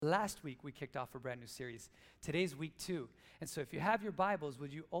Last week, we kicked off a brand new series. Today's week 2. And so if you have your Bibles,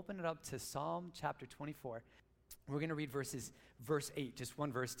 would you open it up to Psalm chapter 24? We're going to read verse 8, just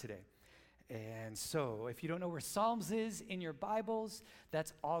one verse today. And so if you don't know where Psalms is in your Bibles,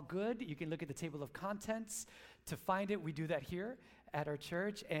 that's all good. You can look at the table of contents to find it. We do that here at our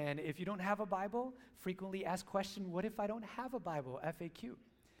church. And if you don't have a Bible, frequently asked question, what if I don't have a Bible? FAQ.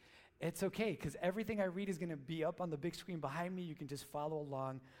 It's okay, because everything I read is going to be up on the big screen behind me. You can just follow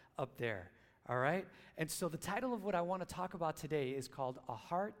along up there, all right? And so the title of what I want to talk about today is called A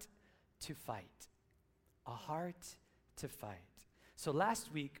Heart to Fight. A Heart to Fight. So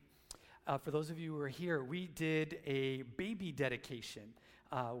last week, for those of you who were here, we did a baby dedication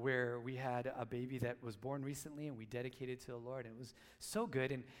where we had a baby that was born recently and we dedicated to the Lord. And it was so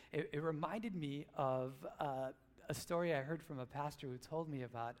good. And it reminded me of a story I heard from a pastor who told me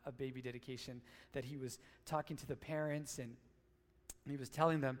about a baby dedication, that he was talking to the parents and he was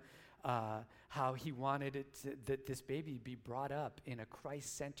telling them how he wanted that this baby be brought up in a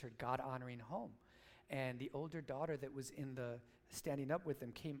Christ-centered, God-honoring home. And the older daughter that was standing up with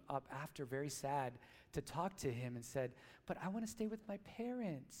him came up after, very sad, to talk to him and said, but I want to stay with my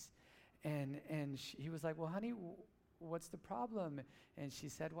parents. And he was like, well, honey, what's the problem? And she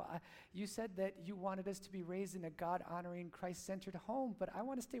said, well, you said that you wanted us to be raised in a God-honoring, Christ-centered home, but I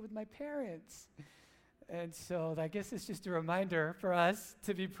want to stay with my parents. And so I guess it's just a reminder for us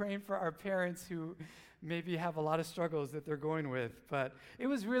to be praying for our parents who maybe have a lot of struggles that they're going with. But it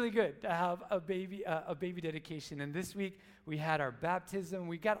was really good to have a baby dedication. And this week we had our baptism.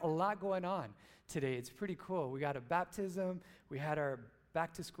 We got a lot going on today. It's pretty cool. We got a baptism. We had our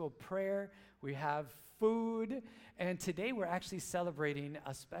back-to-school prayer. We have food. And today we're actually celebrating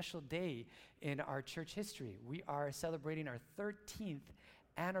a special day in our church history. We are celebrating our 13th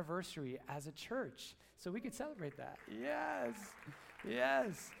anniversary as a church. So we could celebrate that. Yes.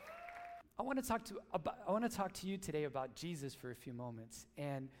 I want to talk to you today about Jesus for a few moments.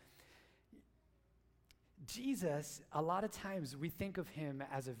 And Jesus, a lot of times we think of him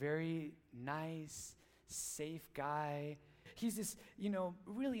as a very nice, safe guy. He's this,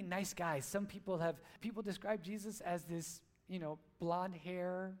 really nice guy. Some people describe Jesus as this, blonde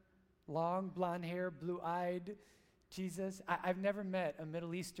hair, long blonde hair, blue-eyed Jesus. I've never met a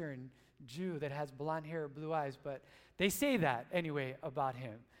Middle Eastern Jew that has blonde hair or blue eyes, but they say that anyway about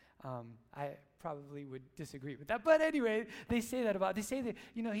him. I probably would disagree with that, but anyway, they say that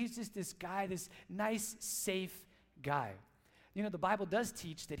he's just this guy, this nice, safe guy. The Bible does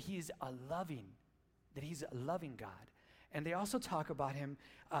teach that he's a loving God. And they also talk about him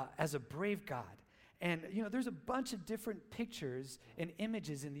as a brave God. And, there's a bunch of different pictures and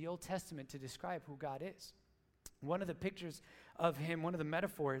images in the Old Testament to describe who God is. One of the pictures of him, one of the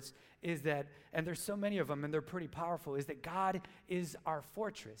metaphors is that, and there's so many of them and they're pretty powerful, is that God is our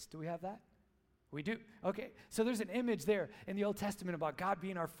fortress. Do we have that? We do. Okay. So there's an image there in the Old Testament about God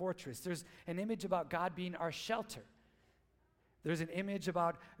being our fortress. There's an image about God being our shelter. There's an image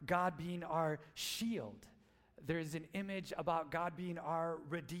about God being our shield. There's an image about God being our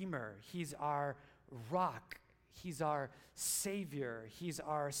redeemer. He's our rock. He's our savior. He's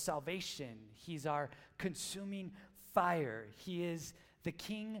our salvation. He's our consuming fire. He is the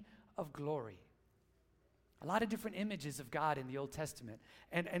King of glory. A lot of different images of God in the Old Testament.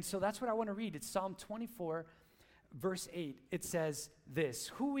 And so that's what I want to read. It's Psalm 24, verse 8. It says this: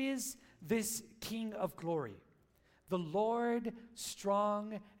 Who is this King of glory? The Lord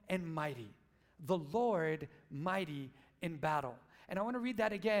strong and mighty. The Lord mighty in battle. And I want to read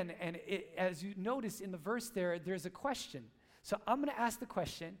that again. And as you notice in the verse there's a question. So I'm going to ask the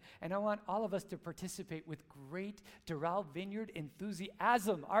question, and I want all of us to participate with great Doral Vineyard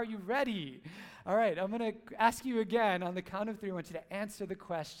enthusiasm. Are you ready? All right, I'm going to ask you again on the count of 3. I want you to answer the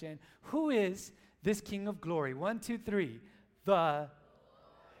question. Who is this King of glory? 1, 2, 3. The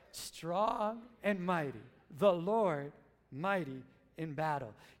strong and mighty. The Lord mighty in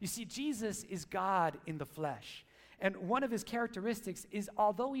battle. You see, Jesus is God in the flesh. And one of his characteristics is,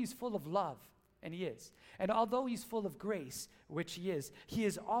 although he's full of love, and he is, and although he's full of grace, which he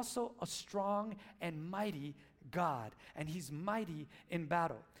is also a strong and mighty God, and he's mighty in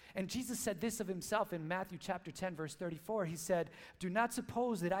battle. And Jesus said this of himself in Matthew chapter 10, verse 34. He said, do not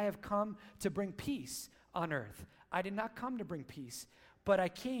suppose that I have come to bring peace on earth. I did not come to bring peace, but I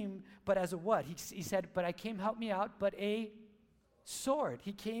came, but as a what? He said, but I came, help me out, but a sword.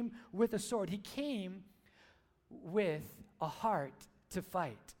 He came with a sword. He came with a heart to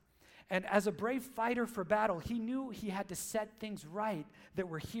fight. And as a brave fighter for battle, he knew he had to set things right that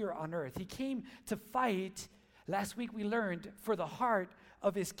were here on earth. He came to fight, last week we learned, for the heart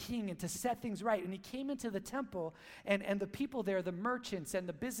of his king and to set things right. And he came into the temple, and the people there, the merchants and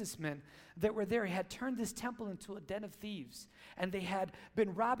the businessmen that were there, had turned this temple into a den of thieves. And they had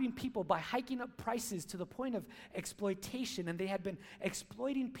been robbing people by hiking up prices to the point of exploitation, and they had been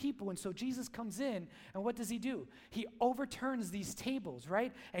exploiting people. And so Jesus comes in, and what does he do? He overturns these tables,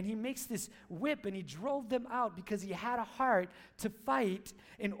 right? And he makes this whip, and he drove them out because he had a heart to fight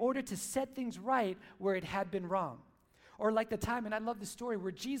in order to set things right where it had been wrong. Or like the time, and I love the story,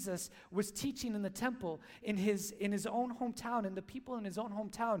 where Jesus was teaching in the temple in his own hometown, and the people in his own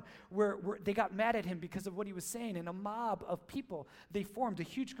hometown they got mad at him because of what he was saying, and a mob of people, they formed a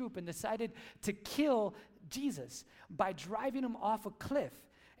huge group and decided to kill Jesus by driving him off a cliff.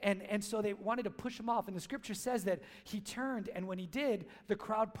 And so they wanted to push him off. And the scripture says that he turned, and when he did, the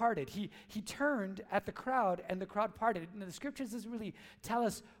crowd parted. He turned at the crowd, and the crowd parted. And the scriptures doesn't really tell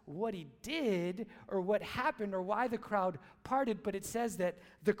us what he did or what happened or why the crowd parted, but it says that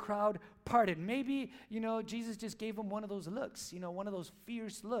the crowd parted. Maybe, Jesus just gave him one of those looks, one of those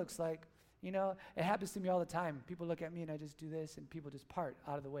fierce looks, like, it happens to me all the time. People look at me, and I just do this, and people just part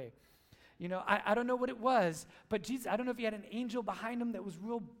out of the way. I don't know what it was, but Jesus, I don't know if he had an angel behind him that was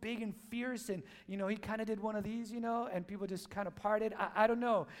real big and fierce, and, he kind of did one of these, and people just kind of parted. I don't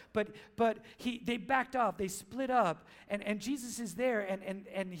know. But they backed off. They split up, and Jesus is there,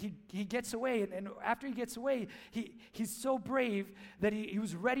 and he gets away. And after he gets away, he's so brave that he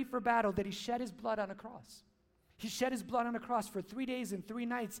was ready for battle that he shed his blood on a cross. He shed his blood on a cross for 3 days and 3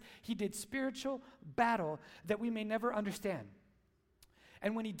 nights. He did spiritual battle that we may never understand.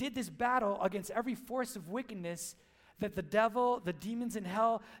 And when he did this battle against every force of wickedness, that the devil, the demons in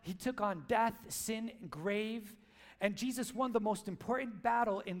hell, he took on death, sin, grave. And Jesus won the most important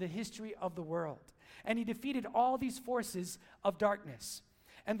battle in the history of the world. And he defeated all these forces of darkness.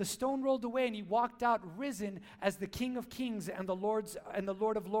 And the stone rolled away, and he walked out risen as the King of Kings and the Lord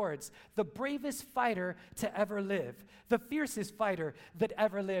of Lords, the bravest fighter to ever live, the fiercest fighter that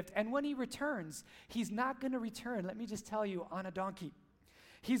ever lived. And when he returns, he's not going to return, let me just tell you, on a donkey.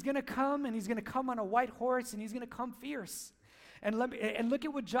 He's going to come, and he's going to come on a white horse, and he's going to come fierce. And look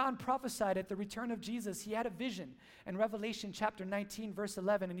at what John prophesied at the return of Jesus. He had a vision in Revelation chapter 19, verse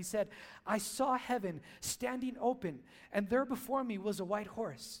 11, and he said, I saw heaven standing open, and there before me was a white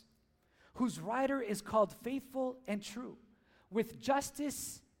horse, whose rider is called Faithful and True. With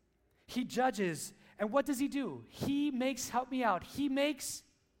justice he judges. And what does he do? He makes, help me out, he makes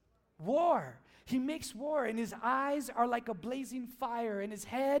war. He makes war, and his eyes are like a blazing fire, and his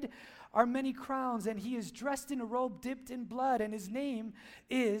head are many crowns, and he is dressed in a robe dipped in blood, and his name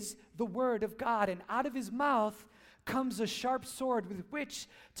is the Word of God. And out of his mouth comes a sharp sword with which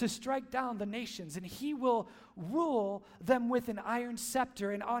to strike down the nations, and he will rule them with an iron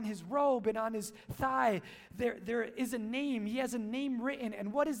scepter. And on his robe and on his thigh there is a name. He has a name written.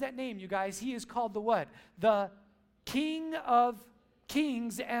 And what is that name, you guys? He is called the what? The King of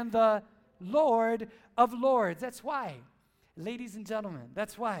Kings and the Lord of Lords. That's why, ladies and gentlemen,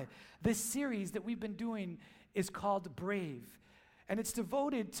 that's why this series that we've been doing is called Brave. And it's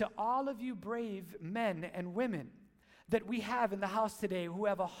devoted to all of you brave men and women that we have in the house today who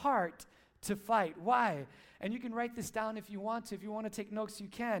have a heart to fight. Why? And you can write this down if you want to. If you want to take notes, you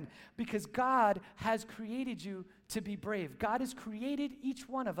can. Because God has created you to be brave. God has created each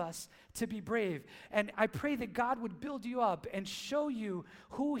one of us to be brave. And I pray that God would build you up and show you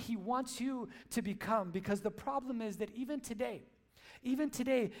who he wants you to become. Because the problem is that even today,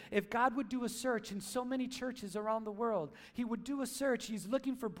 if God would do a search in so many churches around the world, he would do a search. He's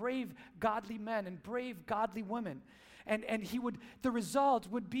looking for brave, godly men and brave, godly women. And the result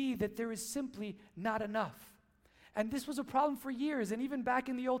would be that there is simply not enough. And this was a problem for years. And even back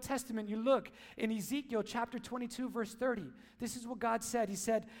in the Old Testament, you look in Ezekiel chapter 22, verse 30. This is what God said. He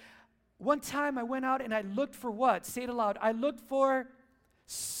said, one time I went out and I looked for what? Say it aloud. I looked for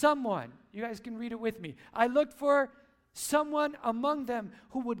someone. You guys can read it with me. I looked for someone among them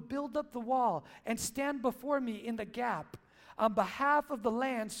who would build up the wall and stand before me in the gap on behalf of the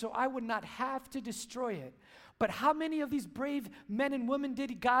land so I would not have to destroy it. But how many of these brave men and women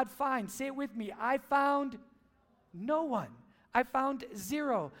did God find? Say it with me. I found no one. I found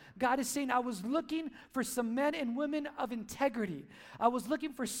zero. God is saying, I was looking for some men and women of integrity. I was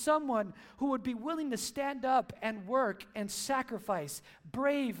looking for someone who would be willing to stand up and work and sacrifice.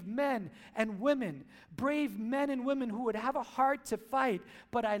 Brave men and women. Brave men and women who would have a heart to fight.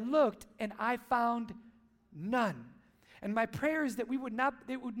 But I looked and I found none. And my prayer is that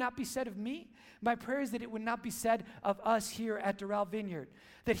it would not be said of me. My prayer is that it would not be said of us here at Doral Vineyard.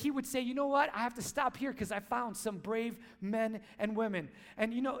 That he would say, you know what? I have to stop here because I found some brave men and women.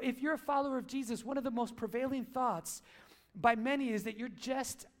 And if you're a follower of Jesus, one of the most prevailing thoughts by many is that you're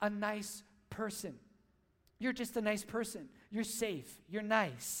just a nice person. You're just a nice person. You're safe. You're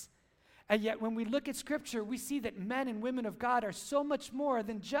nice. And yet when we look at Scripture, we see that men and women of God are so much more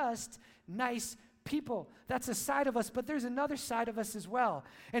than just nice people. That's a side of us, but there's another side of us as well.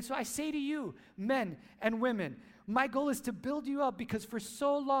 And so I say to you, men and women, my goal is to build you up, because for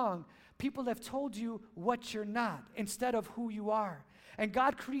so long, people have told you what you're not instead of who you are. And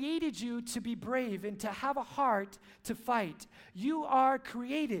God created you to be brave and to have a heart to fight. You are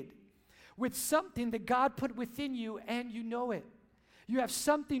created with something that God put within you, and you know it. You have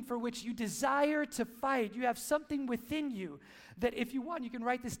something for which you desire to fight. You have something within you that, if you want, you can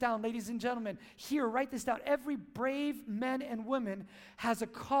write this down. Ladies and gentlemen, here, write this down. Every brave man and woman has a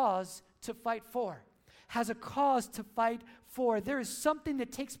cause to fight for. Has a cause to fight for. There is something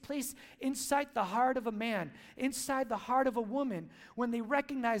that takes place inside the heart of a man, inside the heart of a woman, when they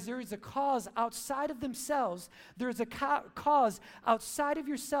recognize there is a cause outside of themselves. There is a cause outside of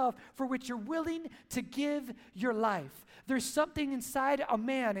yourself for which you're willing to give your life. There's something inside a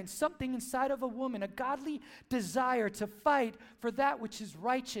man and something inside of a woman, a godly desire to fight for that which is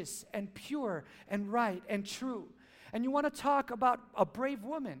righteous and pure and right and true. And you want to talk about a brave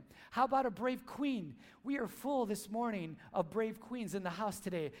woman. How about a brave queen? We are full this morning of brave queens in the house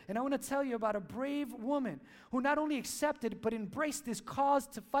today. And I want to tell you about a brave woman who not only accepted but embraced this cause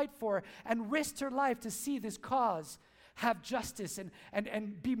to fight for and risked her life to see this cause have justice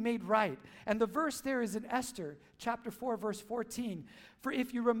and be made right. And the verse there is in Esther chapter 4, verse 14. For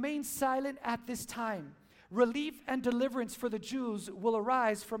if you remain silent at this time, relief and deliverance for the Jews will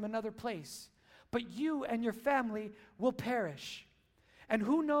arise from another place. But you and your family will perish. And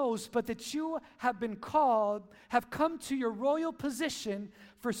who knows but that you have been called, have come to your royal position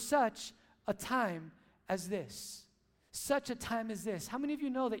for such a time as this. Such a time as this. How many of you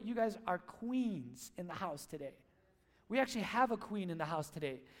know that you guys are queens in the house today? We actually have a queen in the house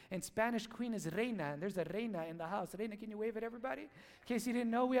today. In Spanish, queen is reina, and there's a reina in the house. Reina, can you wave at everybody? In case you didn't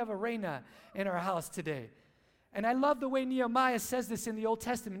know, we have a reina in our house today. And I love the way Nehemiah says this in the Old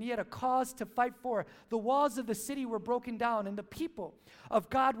Testament. He had a cause to fight for. The walls of the city were broken down, and the people of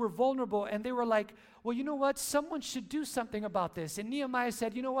God were vulnerable, and they were like, well, you know what? Someone should do something about this. And Nehemiah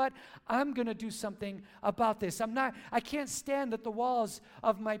said, you know what? I'm going to do something about this. I can't stand that the walls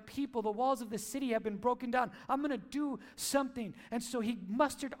of my people, the walls of the city have been broken down. I'm going to do something. And so he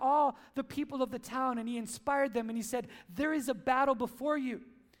mustered all the people of the town, and he inspired them, and he said, there is a battle before you.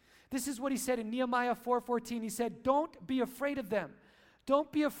 This is what he said in Nehemiah 4:14. He said, don't be afraid of them.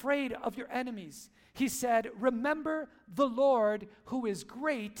 Don't be afraid of your enemies. He said, remember the Lord who is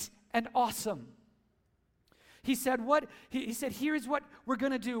great and awesome. He said, here's what we're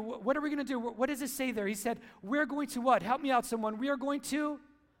going to do. What are we going to do? What does it say there? He said, we're going to what? Help me out, someone. We are going to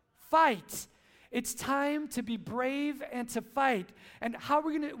fight. It's time to be brave and to fight. And how are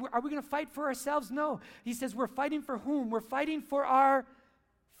we going to fight for ourselves? No. He says, we're fighting for whom? We're fighting for our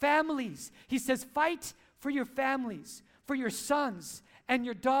families. He says, fight for your families, for your sons and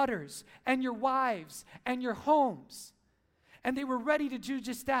your daughters and your wives and your homes. And they were ready to do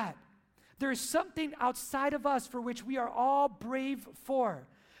just that. There is something outside of us for which we are all brave for,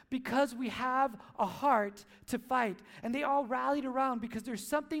 because we have a heart to fight. And they all rallied around because there's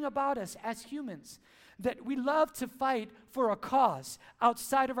something about us as humans that we love to fight for a cause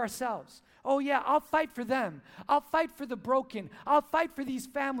outside of ourselves. Oh yeah, I'll fight for them. I'll fight for the broken. I'll fight for these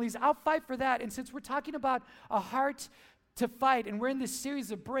families. I'll fight for that. And since we're talking about a heart to fight, and we're in this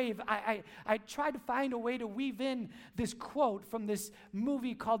series of Brave, I tried to find a way to weave in this quote from this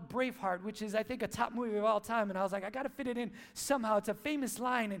movie called Braveheart, which is, I think, a top movie of all time. And I was like, I got to fit it in somehow. It's a famous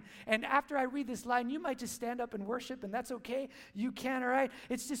line. And after I read this line, you might just stand up and worship, and that's okay. You can, all right?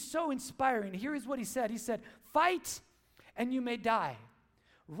 It's just so inspiring. Here is what he said. He said, fight and you may die.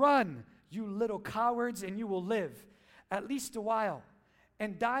 Run, you little cowards, and you will live at least a while.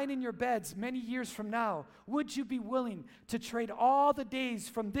 And dying in your beds many years from now, would you be willing to trade all the days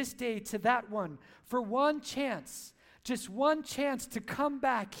from this day to that one for one chance, just one chance to come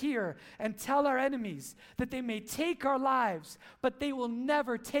back here and tell our enemies that they may take our lives, but they will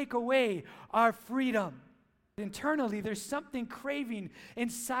never take away our freedom? Internally, there's something craving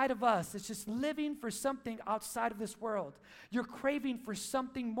inside of us. It's just living for something outside of this world. You're craving for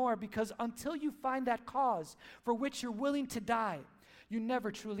something more, because until you find that cause for which you're willing to die, you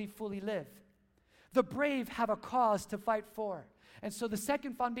never truly fully live. The brave have a cause to fight for. And so the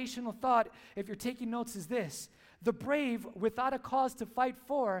second foundational thought, if you're taking notes, is this: the brave, without a cause to fight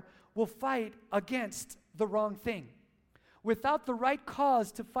for, will fight against the wrong thing. Without the right cause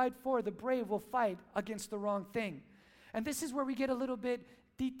to fight for, the brave will fight against the wrong thing. And this is where we get a little bit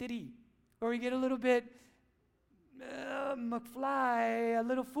dee-dee-dee, or we get a little bit McFly, a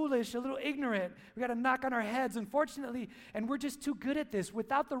little foolish, a little ignorant. We got to knock on our heads, unfortunately, and we're just too good at this.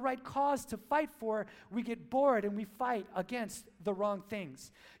 Without the right cause to fight for, we get bored and we fight against the wrong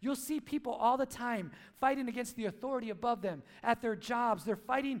things. You'll see people all the time fighting against the authority above them at their jobs. They're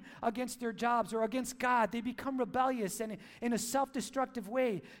fighting against their jobs or against God. They become rebellious and in a self-destructive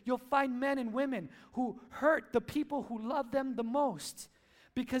way. You'll find men and women who hurt the people who love them the most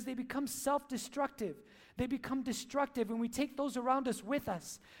because they become self-destructive. They become destructive, and we take those around us with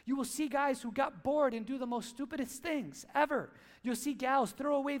us. You will see guys who got bored and do the most stupidest things ever. You'll see gals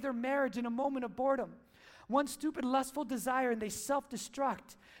throw away their marriage in a moment of boredom. One stupid, lustful desire, and they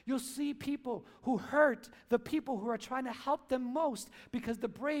self-destruct. You'll see people who hurt the people who are trying to help them most because the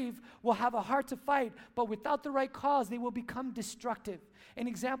brave will have a heart to fight, but without the right cause, they will become destructive. An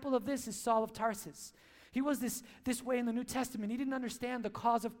example of this is Saul of Tarsus. He was this way in the New Testament. He didn't understand the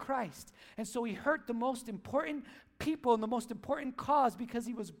cause of Christ. And so he hurt the most important people and the most important cause because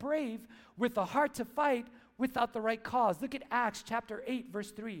he was brave with a heart to fight without the right cause. Look at Acts chapter 8,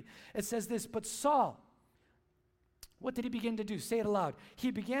 verse 3. It says this, but Saul, what did he begin to do? Say it aloud. He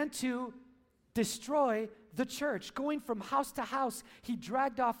began to destroy the church. Going from house to house, he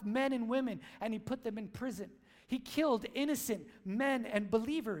dragged off men and women and he put them in prison. He killed innocent men and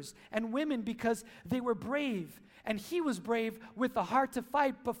believers and women because they were brave. And he was brave with the heart to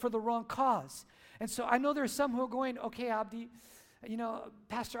fight, but for the wrong cause. And so I know there are some who are going, okay, Abdi,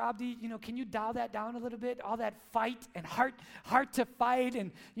 Pastor Abdi, can you dial that down a little bit? All that fight and heart to fight,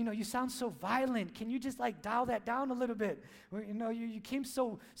 and you sound so violent. Can you just dial that down a little bit? You came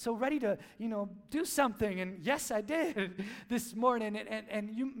so ready to do something, and yes, I did this morning.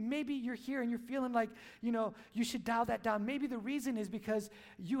 And maybe you're here and you're feeling like you should dial that down. Maybe the reason is because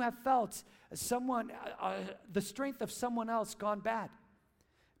you have felt the strength of someone else gone bad,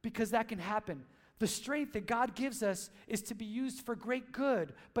 because that can happen. The strength that God gives us is to be used for great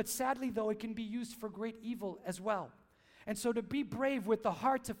good, but sadly, though, it can be used for great evil as well. And so to be brave with the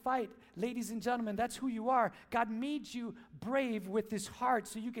heart to fight, ladies and gentlemen, that's who you are. God made you brave with this heart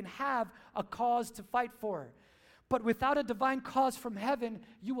so you can have a cause to fight for. But without a divine cause from heaven,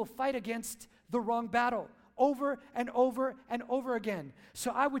 you will fight against the wrong battle over and over and over again. So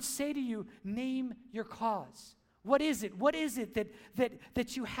I would say to you, name your cause. What is it? What is it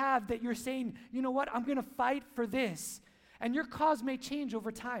that you have that you're saying, you know what, I'm going to fight for this? And your cause may change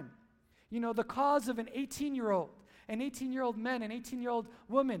over time. The cause of an 18-year-old man, an 18-year-old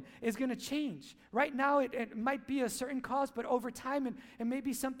woman is going to change. Right now, it might be a certain cause, but over time, it may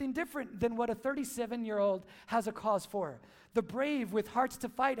be something different than what a 37-year-old has a cause for. The brave with hearts to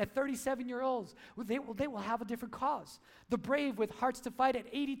fight at 37-year-olds, they will have a different cause. The brave with hearts to fight at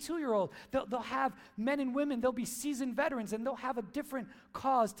 82-year-old, they'll have men and women, they'll be seasoned veterans, and they'll have a different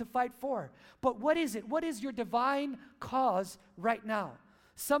cause to fight for. But what is it? What is your divine cause right now?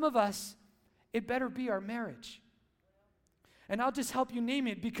 Some of us, it better be our marriage. And I'll just help you name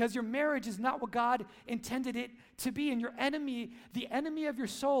it, because your marriage is not what God intended it to be. And your enemy, the enemy of your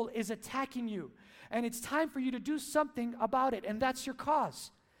soul, is attacking you. And it's time for you to do something about it. And that's your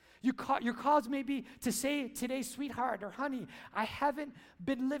cause. Your cause may be to say today, sweetheart or honey, I haven't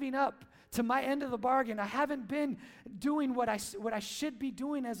been living up to my end of the bargain. I haven't been doing what I should be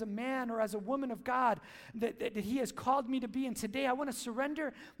doing as a man or as a woman of God that He has called me to be. And today I want to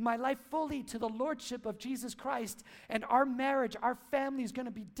surrender my life fully to the Lordship of Jesus Christ. And our marriage, our family is going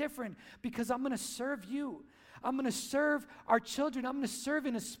to be different because I'm going to serve you. I'm going to serve our children. I'm going to serve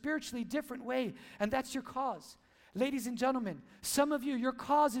in a spiritually different way. And that's your cause. Ladies and gentlemen, some of you, your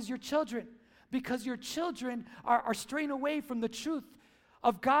cause is your children, because your children are straying away from the truth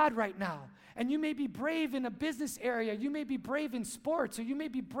of God right now. And you may be brave in a business area, you may be brave in sports, or you may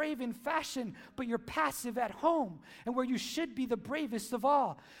be brave in fashion, but you're passive at home, and where you should be the bravest of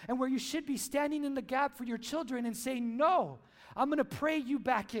all, and where you should be standing in the gap for your children and saying, no, I'm going to pray you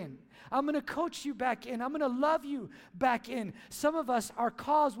back in. I'm going to coach you back in. I'm going to love you back in. Some of us, our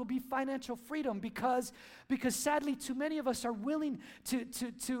cause will be financial freedom because sadly, too many of us are willing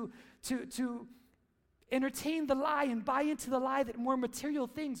to entertain the lie and buy into the lie that more material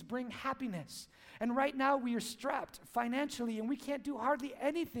things bring happiness. And right now we are strapped financially, and we can't do hardly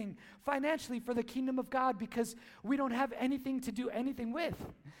anything financially for the kingdom of God because we don't have anything to do anything with.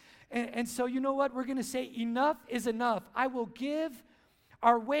 And so you know what? We're going to say enough is enough. I will give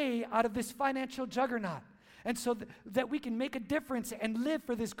our way out of this financial juggernaut. And so that we can make a difference and live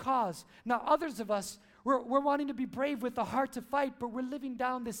for this cause. Now others of us, we're wanting to be brave with the heart to fight, but we're living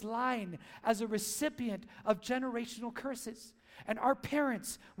down this line as a recipient of generational curses. And our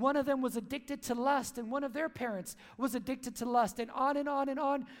parents, one of them was addicted to lust, and one of their parents was addicted to lust. And on and on and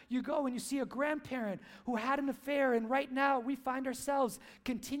on you go, and you see a grandparent who had an affair, and right now we find ourselves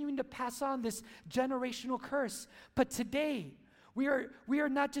continuing to pass on this generational curse. But today, we are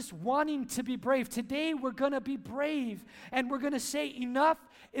not just wanting to be brave. Today, we're going to be brave, and we're going to say, enough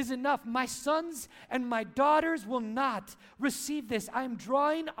is enough. My sons and my daughters will not receive this. I am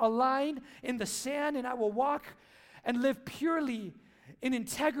drawing a line in the sand, and I will walk and live purely in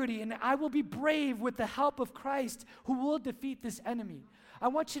integrity, and I will be brave with the help of Christ who will defeat this enemy. I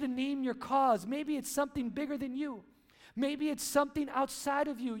want you to name your cause. Maybe it's something bigger than you. Maybe it's something outside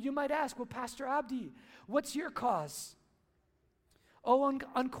of you. You might ask, well, Pastor Abdi, what's your cause? Oh,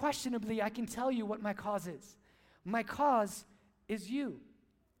 unquestionably, I can tell you what my cause is. My cause is you.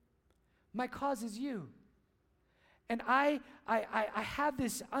 My cause is you. And I have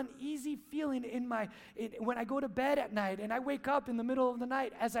this uneasy feeling when I go to bed at night, and I wake up in the middle of the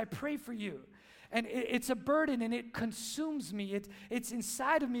night as I pray for you. And it's a burden, and it consumes me. It's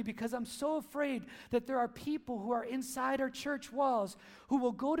inside of me because I'm so afraid that there are people who are inside our church walls who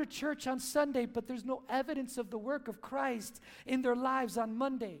will go to church on Sunday, but there's no evidence of the work of Christ in their lives on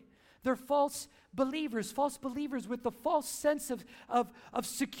Monday. They're false believers with the false sense of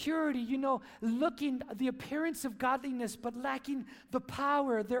security, looking the appearance of godliness, but lacking the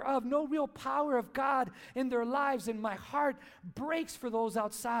power thereof, no real power of God in their lives. And my heart breaks for those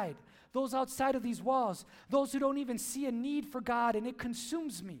outside of these walls, those who don't even see a need for God, and it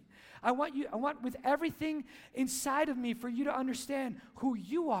consumes me. I want with everything inside of me for you to understand who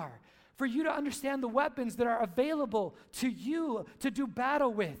you are, for you to understand the weapons that are available to you to do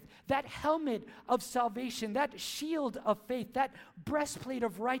battle with. That helmet of salvation, that shield of faith, that breastplate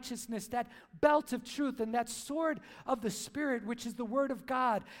of righteousness, that belt of truth, and that sword of the Spirit, which is the Word of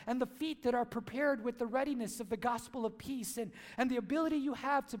God, and the feet that are prepared with the readiness of the gospel of peace, and the ability you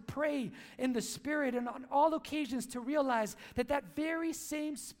have to pray in the Spirit, and on all occasions to realize that that very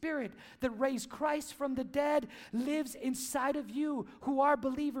same Spirit that raised Christ from the dead lives inside of you who are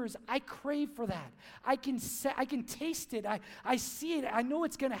believers. I crave for that. I can taste it. I see it. I know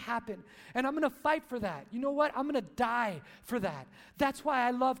it's going to happen. And I'm going to fight for that. You know what? I'm going to die for that. That's why I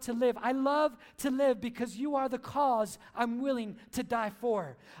love to live. I love to live because you are the cause I'm willing to die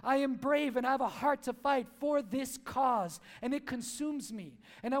for. I am brave and I have a heart to fight for this cause, and it consumes me.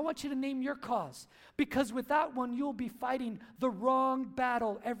 And I want you to name your cause, because without one, you'll be fighting the wrong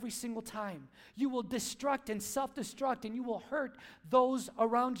battle every single time. You will destruct and self-destruct, and you will hurt those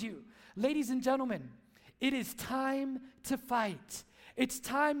around you. Ladies and gentlemen, it is time to fight. It's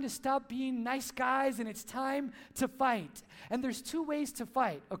time to stop being nice guys, and it's time to fight. And there's two ways to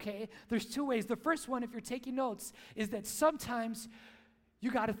fight, okay? There's two ways. The first one, if you're taking notes, is that sometimes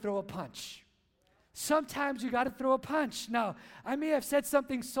you got to throw a punch. Sometimes you got to throw a punch. Now, I may have said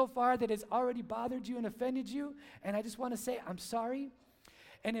something so far that has already bothered you and offended you, and I just want to say I'm sorry.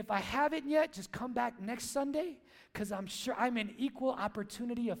 And if I haven't yet, just come back next Sunday, because I'm sure I'm an equal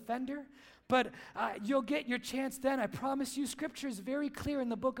opportunity offender. But you'll get your chance then. I promise you, Scripture is very clear in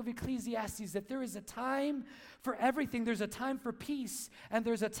the book of Ecclesiastes that there is a time for everything. There's a time for peace, and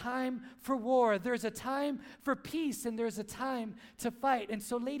there's a time for war. There's a time for peace, and there's a time to fight. And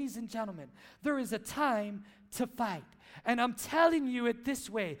so, ladies and gentlemen, there is a time to fight. And I'm telling you it this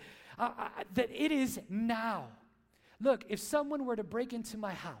way, that it is now. Look, if someone were to break into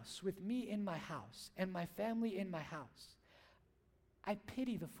my house with me in my house and my family in my house, I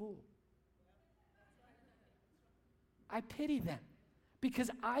pity the fool. I pity them because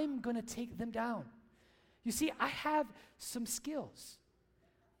I'm going to take them down. You see, I have some skills,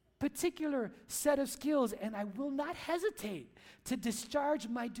 particular set of skills, and I will not hesitate to discharge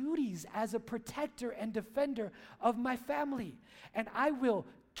my duties as a protector and defender of my family. And I will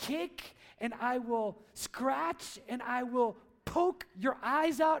kick, and I will scratch, and I will poke your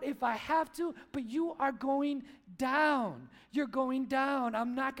eyes out if I have to, but you are going down. You're going down.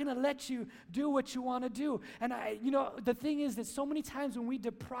 I'm not going to let you do what you want to do. And the thing is that so many times when we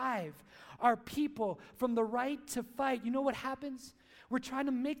deprive our people from the right to fight, you know what happens? We're trying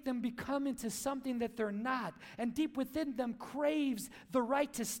to make them become into something that they're not. And deep within them craves the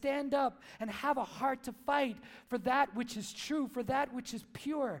right to stand up and have a heart to fight for that which is true, for that which is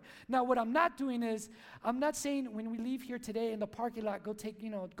pure. Now, what I'm not doing is, I'm not saying when we leave here today in the parking lot, go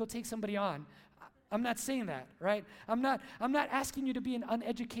take somebody on. I'm not saying that, right? I'm not asking you to be an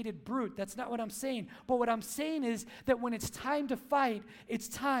uneducated brute. That's not what I'm saying. But what I'm saying is that when it's time to fight, it's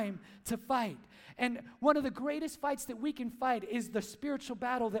time to fight. And one of the greatest fights that we can fight is the spiritual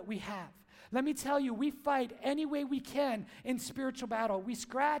battle that we have. Let me tell you, we fight any way we can in spiritual battle. We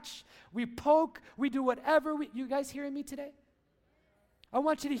scratch, we poke, we do whatever. You guys hearing me today? I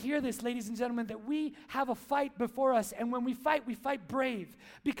want you to hear this, ladies and gentlemen, that we have a fight before us, and when we fight brave,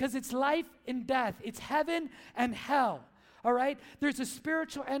 because it's life and death. It's heaven and hell, all right? There's a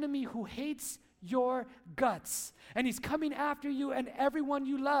spiritual enemy who hates your guts, and he's coming after you and everyone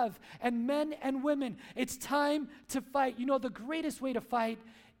you love, and men and women. It's time to fight. You know, the greatest way to fight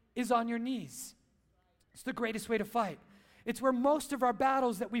is on your knees. It's the greatest way to fight. It's where most of our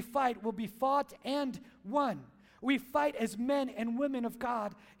battles that we fight will be fought and won. We fight as men and women of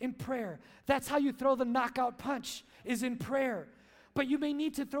God in prayer. That's how you throw the knockout punch, is in prayer. But you may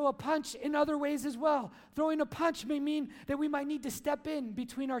need to throw a punch in other ways as well. Throwing a punch may mean that we might need to step in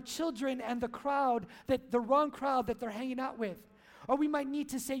between our children and the wrong crowd that they're hanging out with. Or we might need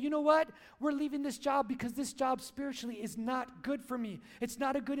to say, you know what? We're leaving this job because this job spiritually is not good for me. It's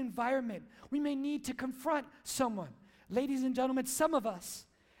not a good environment. We may need to confront someone. Ladies and gentlemen, some of us,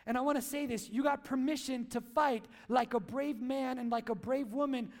 and I want to say this, you got permission to fight like a brave man and like a brave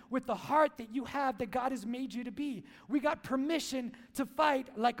woman with the heart that you have that God has made you to be. We got permission to fight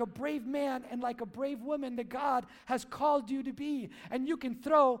like a brave man and like a brave woman that God has called you to be. And you can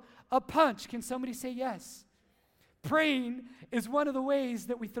throw a punch. Can somebody say yes? Praying is one of the ways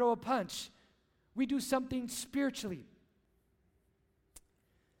that we throw a punch. We do something spiritually.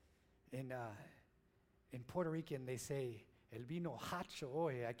 In Puerto Rican, they say, El vino hacho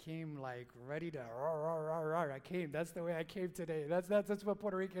hoy. I came like ready to I came. That's the way I came today. That's what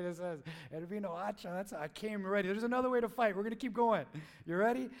Puerto Rican says. El vino hacho. I came ready. There's another way to fight. We're going to keep going. You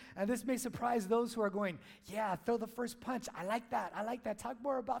ready? And this may surprise those who are going, yeah, throw the first punch. I like that. Talk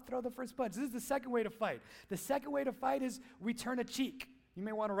more about throw the first punch. This is the second way to fight. The second way to fight is we turn a cheek. You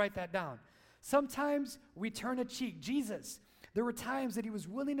may want to write that down. Sometimes we turn a cheek. Jesus, there were times that he was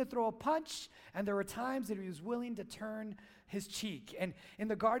willing to throw a punch, and there were times that he was willing to turn his cheek. And in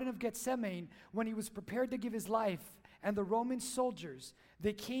the Garden of Gethsemane, when he was prepared to give his life, and the Roman soldiers,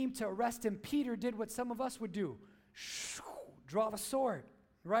 they came to arrest him, Peter did what some of us would do. Draw a sword,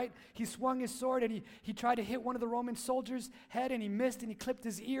 right? He swung his sword, and he tried to hit one of the Roman soldiers' head, and he missed, and he clipped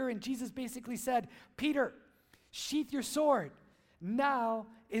his ear, and Jesus basically said, Peter, sheath your sword. Now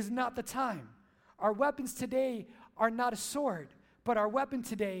is not the time. Our weapons today are not a sword, but our weapon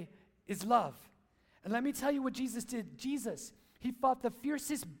today is love. And let me tell you what Jesus did. Jesus, he fought the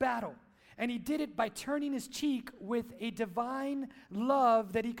fiercest battle, and he did it by turning his cheek with a divine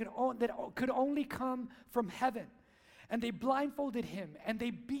love that could only come from heaven. And they blindfolded him, and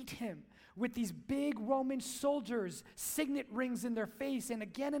they beat him with these big Roman soldiers, signet rings in their face, and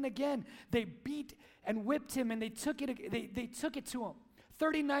again they beat and whipped him, and they took it to him.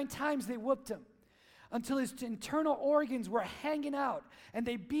 39 times they whipped him, until his internal organs were hanging out, and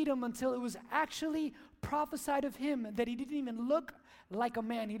they beat him until it was actually prophesied of him that he didn't even look like a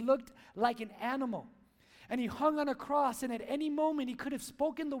man. He looked like an animal. And he hung on a cross, and at any moment he could have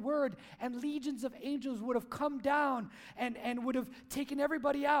spoken the word, and legions of angels would have come down and would have taken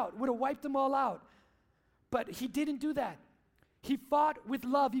everybody out, would have wiped them all out. But he didn't do that. He fought with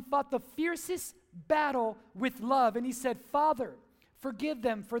love. He fought the fiercest battle with love, and he said, Father, forgive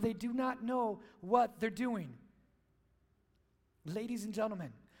them, for they do not know what they're doing. Ladies and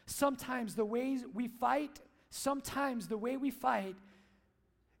gentlemen, sometimes the way we fight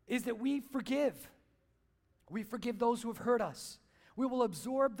is that we forgive. We forgive those who have hurt us. We will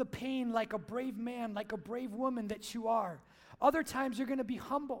absorb the pain like a brave man, like a brave woman that you are. Other times you're going to be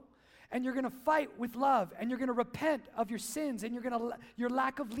humble, and you're going to fight with love, and you're going to repent of your sins, and your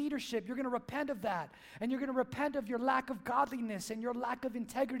lack of leadership. You're going to repent of that, and you're going to repent of your lack of godliness and your lack of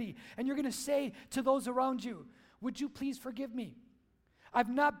integrity, and you're going to say to those around you, would you please forgive me? I've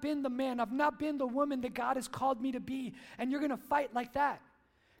not been the man, I've not been the woman that God has called me to be, and you're going to fight like that.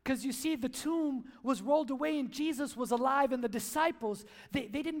 Because you see, the tomb was rolled away, and Jesus was alive, and the disciples, they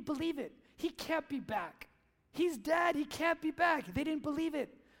didn't believe it. He can't be back. He's dead, he can't be back. They didn't believe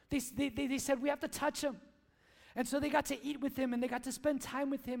it. They said, we have to touch him. And so they got to eat with him, and they got to spend time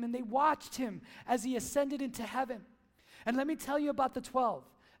with him, and they watched him as he ascended into heaven. And let me tell you about the 12.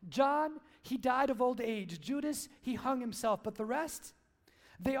 John, he died of old age. Judas, he hung himself. But the rest,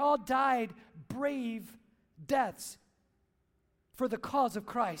 they all died brave deaths for the cause of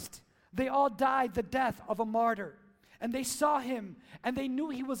Christ. They all died the death of a martyr. And they saw him, and they knew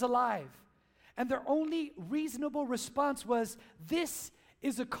he was alive. And their only reasonable response was, this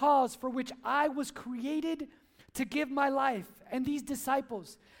is a cause for which I was created to give my life. And these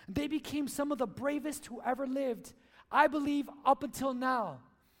disciples, they became some of the bravest who ever lived, I believe, up until now.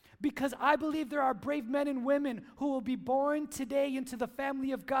 because I believe there are brave men and women who will be born today into the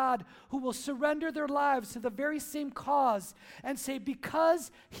family of God, who will surrender their lives to the very same cause and say,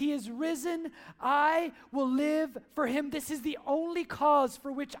 because he is risen, I will live for him. This is the only cause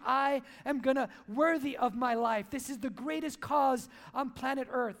for which I am gonna worthy of my life. This is the greatest cause on planet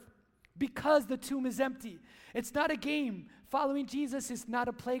Earth, because the tomb is empty. It's not a game. Following Jesus is not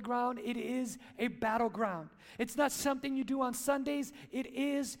a playground. It is a battleground. It's not something you do on Sundays. It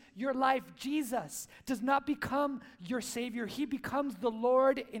is your life. Jesus does not become your Savior. He becomes the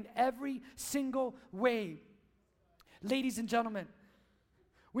Lord in every single way. Ladies and gentlemen,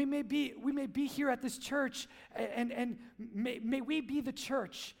 we may be here at this church, and may we be the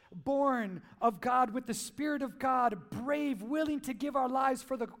church born of God, with the Spirit of God, brave, willing to give our lives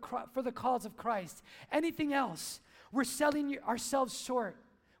for the cause of Christ. Anything else, we're selling ourselves short.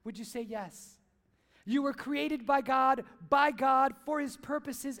 Would you say yes? You were created by God, for his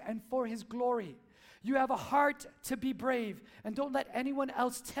purposes and for his glory. You have a heart to be brave, and don't let anyone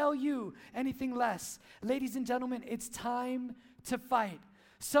else tell you anything less. Ladies and gentlemen, it's time to fight.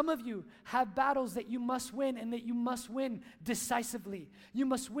 Some of you have battles that you must win, and that you must win decisively. You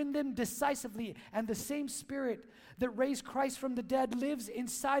must win them decisively, and the same Spirit that raised Christ from the dead lives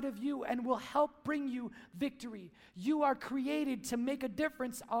inside of you and will help bring you victory. You are created to make a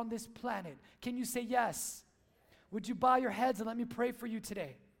difference on this planet. Can you say yes? Would you bow your heads and let me pray for you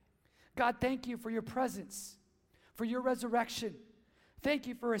today? God, thank you for your presence, for your resurrection. Thank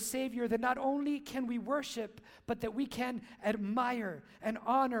you for a Savior that not only can we worship, but that we can admire and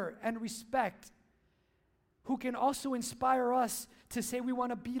honor and respect, who can also inspire us to say we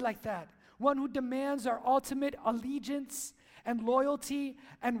want to be like that. One who demands our ultimate allegiance and loyalty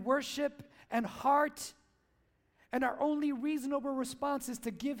and worship and heart, and our only reasonable response is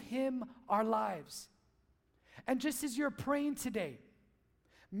to give him our lives. And just as you're praying today,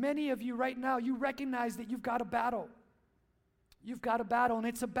 many of you right now, you recognize that you've got a battle. You've got a battle, and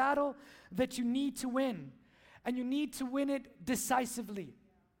it's a battle that you need to win, and you need to win it decisively.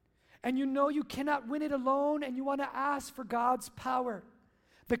 And you know you cannot win it alone, and you want to ask for God's power.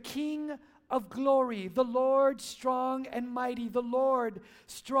 The King of glory, the Lord strong and mighty, the Lord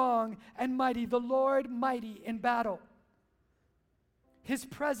strong and mighty, the Lord mighty in battle. His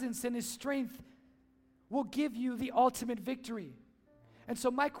presence and his strength will give you the ultimate victory. And so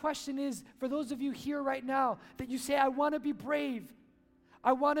my question is, for those of you here right now that you say, I want to be brave.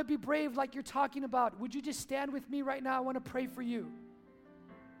 I want to be brave like you're talking about. Would you just stand with me right now? I want to pray for you.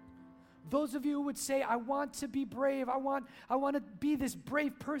 Those of you who would say, I want to be brave. I want to be this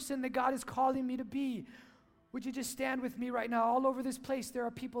brave person that God is calling me to be. Would you just stand with me right now? All over this place, there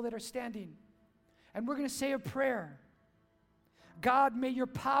are people that are standing. And we're going to say a prayer. God, may your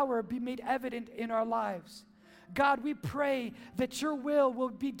power be made evident in our lives. God, we pray that your will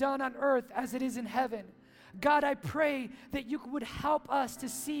be done on earth as it is in heaven. God, I pray that you would help us to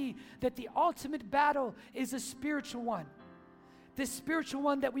see that the ultimate battle is a spiritual one. This spiritual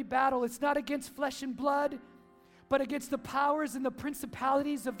one that we battle, it's not against flesh and blood, but against the powers and the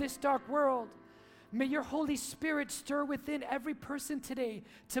principalities of this dark world. May your Holy Spirit stir within every person today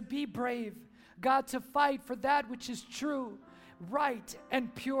to be brave. God, to fight for that which is true, right,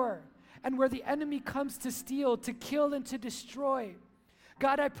 and pure. And where the enemy comes to steal, to kill, and to destroy,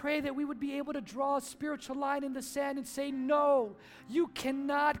 God, I pray that we would be able to draw a spiritual line in the sand and say, no, you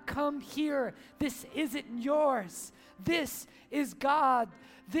cannot come here. This isn't yours. This is God.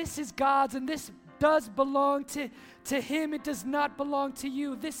 This is God's, and this does belong to him. It does not belong to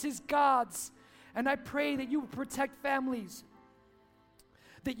you. This is God's. And I pray that you would protect families,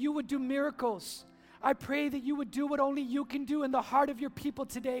 that you would do miracles. I pray that you would do what only you can do in the heart of your people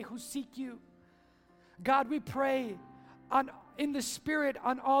today who seek you. God, we pray in the Spirit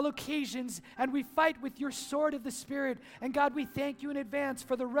on all occasions, and we fight with your sword of the Spirit. And God, we thank you in advance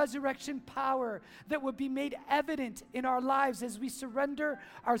for the resurrection power that would be made evident in our lives as we surrender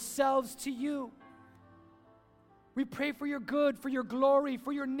ourselves to you. We pray for your good, for your glory,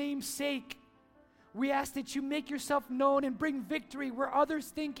 for your name's sake. We ask that you make yourself known and bring victory where others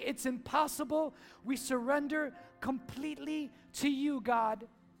think it's impossible. We surrender completely to you, God.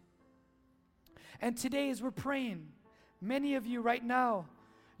 And today as we're praying, many of you right now,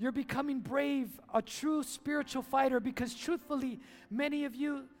 you're becoming brave, a true spiritual fighter, because truthfully, many of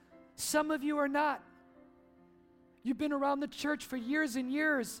you, some of you are not. You've been around the church for years and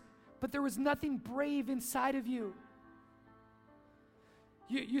years, but there was nothing brave inside of you.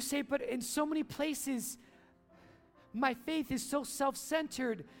 You say, but in so many places, my faith is so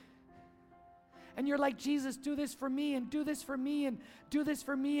self-centered. And you're like, Jesus, do this for me and do this for me and do this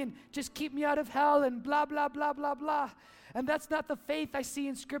for me and just keep me out of hell and blah, blah, blah, blah, blah. And that's not the faith I see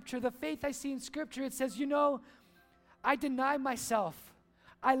in Scripture. The faith I see in Scripture, it says, I deny myself.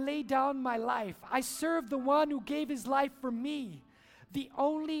 I lay down my life. I serve the one who gave his life for me. The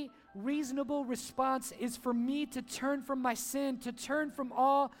only reasonable response is for me to turn from my sin, to turn from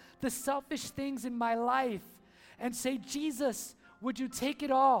all the selfish things in my life and say, Jesus, would you take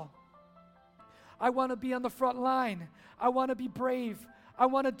it all? I want to be on the front line. I want to be brave. I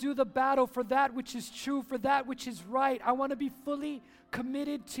want to do the battle for that which is true, for that which is right. I want to be fully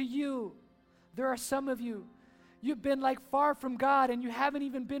committed to you. There are some of you, you've been like far from God and you haven't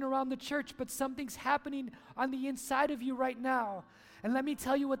even been around the church, but something's happening on the inside of you right now. And let me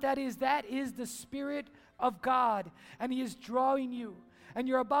tell you what that is. That is the Spirit of God, and He is drawing you. And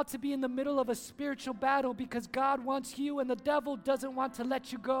you're about to be in the middle of a spiritual battle because God wants you and the devil doesn't want to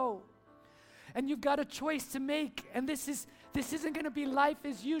let you go. And you've got a choice to make, and this isn't going to be life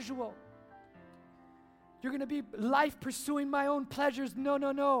as usual. You're going to be life pursuing my own pleasures.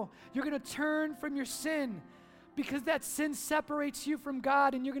 No. You're going to turn from your sin because that sin separates you from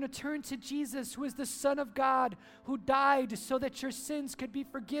God, and you're going to turn to Jesus, who is the Son of God, who died so that your sins could be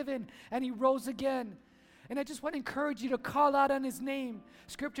forgiven, and He rose again. And I just want to encourage you to call out on His name.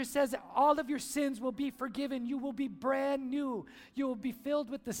 Scripture says that all of your sins will be forgiven. You will be brand new. You will be filled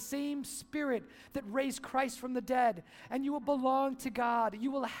with the same Spirit that raised Christ from the dead. And you will belong to God.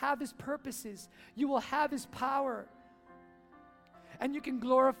 You will have His purposes. You will have His power. And you can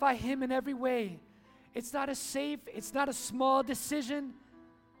glorify Him in every way. It's not a small decision.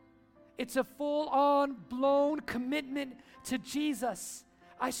 It's a full-on, blown commitment to Jesus.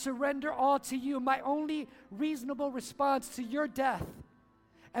 I surrender all to you. My only reasonable response to your death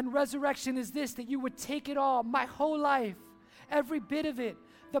and resurrection is this, that you would take it all, my whole life, every bit of it,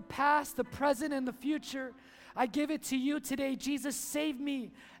 the past, the present, and the future. I give it to you today. Jesus, save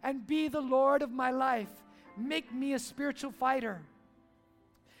me and be the Lord of my life. Make me a spiritual fighter.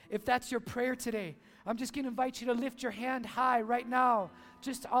 If that's your prayer today, I'm just going to invite you to lift your hand high right now,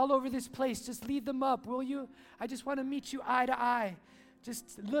 just all over this place. Just leave them up, will you? I just want to meet you eye to eye.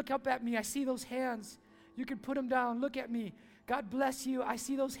 Just look up at me. I see those hands. You can put them down. Look at me. God bless you. I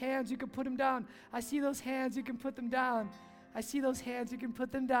see those hands. You can put them down. I see those hands. You can put them down. I see those hands. You can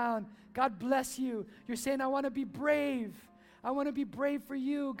put them down. God bless you. You're saying, I want to be brave. I want to be brave for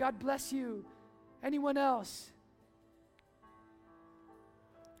you. God bless you. Anyone else?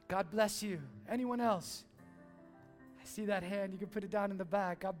 God bless you. Anyone else? I see that hand. You can put it down in the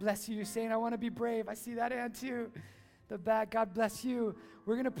back. God bless you. You're saying, I want to be brave. I see that hand too. The back. God bless you.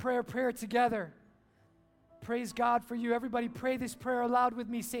 We're going to pray a prayer together. Praise God for you. Everybody pray this prayer aloud with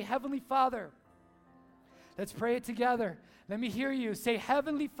me. Say, Heavenly Father. Let's pray it together. Let me hear you. Say,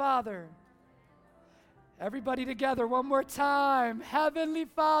 Heavenly Father. Everybody together one more time. Heavenly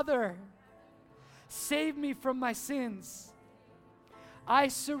Father. Save me from my sins. I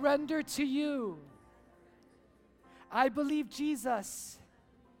surrender to you. I believe Jesus.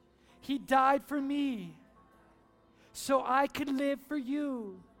 He died for me so I could live for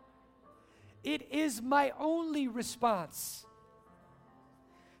you. It is my only response.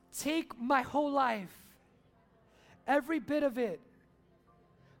 Take my whole life, every bit of it,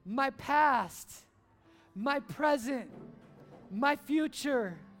 my past, my present, my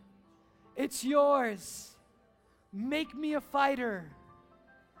future. It's yours. Make me a fighter,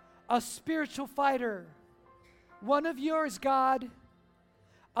 a spiritual fighter, one of yours, God,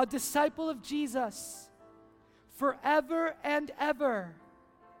 a disciple of Jesus, forever and ever.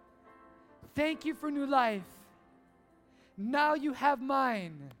 Thank you for new life. Now you have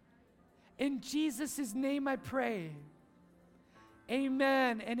mine. In Jesus' name I pray.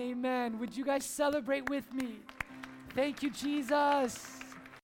 Amen and amen. Would you guys celebrate with me? Thank you, Jesus.